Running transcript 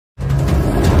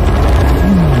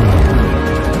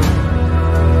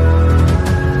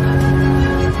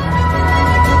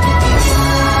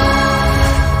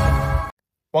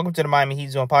Welcome to the Miami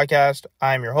Heat Zone podcast.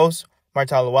 I'm your host,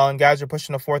 Martel Llewellyn. Guys, we're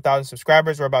pushing to 4,000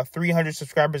 subscribers. We're about 300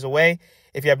 subscribers away.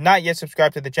 If you have not yet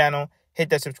subscribed to the channel, hit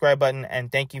that subscribe button,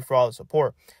 and thank you for all the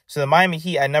support. So the Miami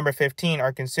Heat at number 15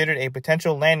 are considered a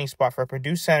potential landing spot for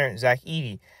Purdue center Zach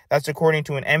EDEY. That's according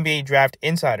to an NBA draft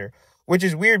insider, which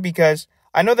is weird because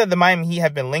I know that the Miami Heat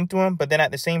have been linked to him, but then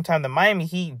at the same time, the Miami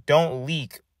Heat don't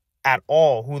leak at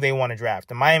all who they want to draft.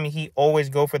 The Miami Heat always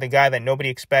go for the guy that nobody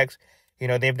expects. You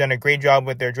know, they've done a great job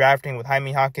with their drafting with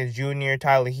Jaime Hawkins Jr.,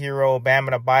 Tyler Hero, Bam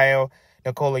Adebayo,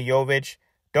 Nikola Jovic.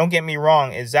 Don't get me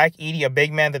wrong. Is Zach EDEY a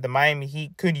big man that the Miami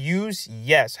Heat could use?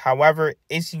 Yes. However,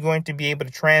 is he going to be able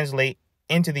to translate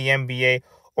into the NBA,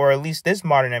 or at least this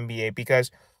modern NBA? Because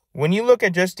when you look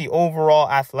at just the overall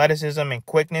athleticism and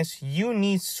quickness, you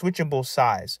need switchable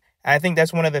size. And I think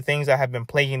that's one of the things that have been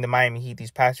plaguing the Miami Heat these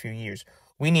past few years.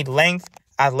 We need length,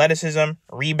 athleticism,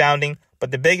 rebounding, but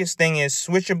the biggest thing is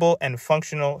switchable and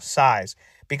functional size.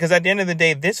 Because at the end of the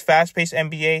day, this fast-paced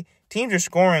NBA, teams are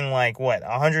scoring like,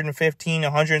 115,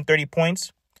 130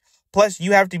 points? Plus,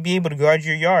 you have to be able to guard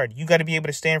your yard. You got to be able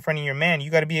to stay in front of your man.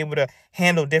 You got to be able to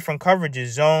handle different coverages,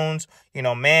 zones,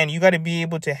 man. You got to be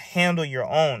able to handle your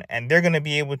own. And they're going to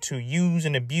be able to use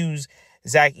and abuse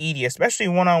Zach EDEY, especially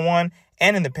one-on-one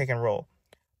and in the pick and roll.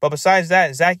 But besides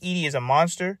that, Zach EDEY is a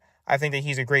monster. I think that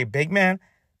he's a great big man.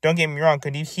 Don't get me wrong.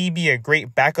 Could he be a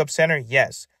great backup center?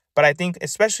 Yes. But I think,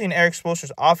 especially in Erik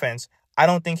Spoelstra's offense, I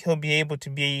don't think he'll be able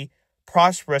to be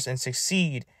prosperous and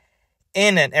succeed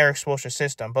in an Erik Spoelstra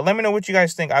system. But let me know what you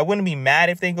guys think. I wouldn't be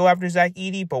mad if they go after Zach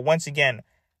EDEY. But once again,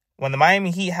 when the Miami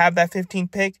Heat have that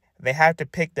 15th pick, they have to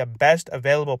pick the best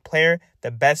available player, the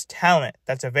best talent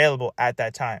that's available at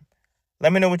that time.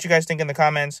 Let me know what you guys think in the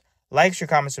comments. Like, share,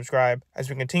 comment, subscribe as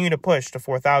we continue to push to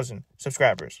 4,000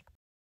 subscribers.